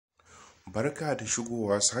Barka da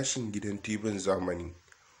shigowa sashin gidan TVn zamani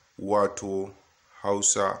wato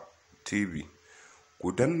Hausa TV.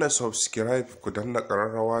 Ku danna subscribe, ku danna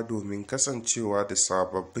ƙararrawa domin kasancewa da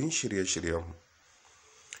sababbin shirye-shiryen.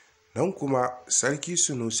 Nan kuma Sarki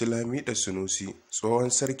Sunusi Lamido Sunusi, tsohon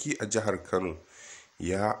sarki a jihar Kano,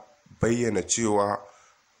 ya bayyana cewa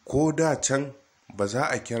ko da can ba za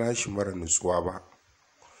a kira shi mara nutsuwa ba,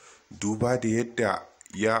 duba da yadda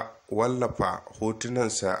ya wallafa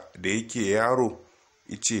hotunansa da yake yaro.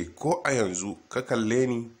 Ice ko a yanzu ka kalle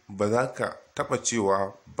ni ba za ka taɓa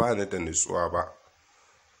cewa ba ni da nutsuwa ba.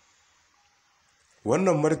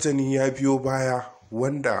 Wannan martani ya biyo baya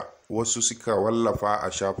wanda wasu suka wallafa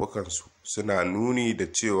a shafukansu, suna nuni da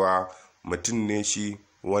cewa mutum ne shi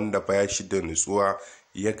wanda baya shi da nutsuwa,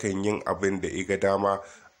 yakan yin abin da iga dama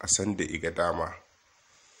a san da iga dama.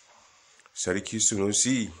 Sarki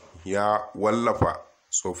Sunusi ya wallafa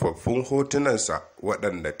tsofaffin hotunansa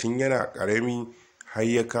waɗanda tun yana ƙarami har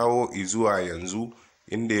ya kawo izuwa yanzu,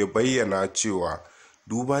 inda ya bayyana cewa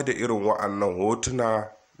duba da irin wa'annan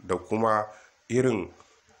hotuna da kuma irin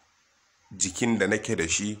jikin da nake da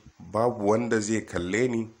shi, babu wanda zai kalle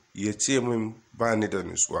ni ya ce min ba ni da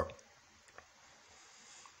nutsuwa.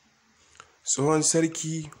 Tsohon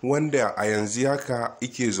sarki wanda a yanzu haka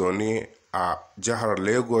ike zaune a jihar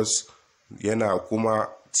Lagos, yana kuma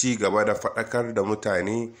ci gaba da faɗakar da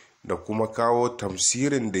mutane da kuma kawo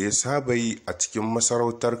tamsirin da ya saba yi a cikin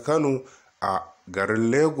masarautar Kano a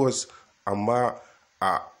garin Lagos, amma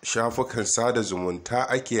a shafukan sada zumunta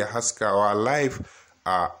ake haskawa live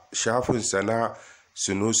a shafinsa na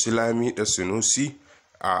Sunusi Lamido Sunusi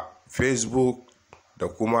a Facebook da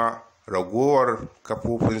kuma ragowar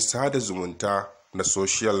kafofin sada zumunta na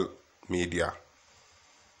social media.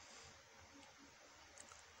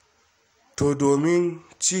 To domin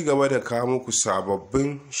ci gaba da kawo muku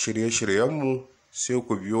sababbin shirye-shiryenmu, sai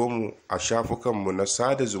ku biyo mu a shafukanmu na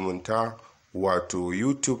sada zumunta wato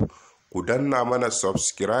YouTube. Ku danna mana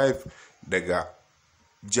subscribe, daga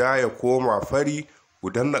ja ya koma fari, ku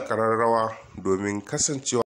danna ƙararrawa domin kasancewa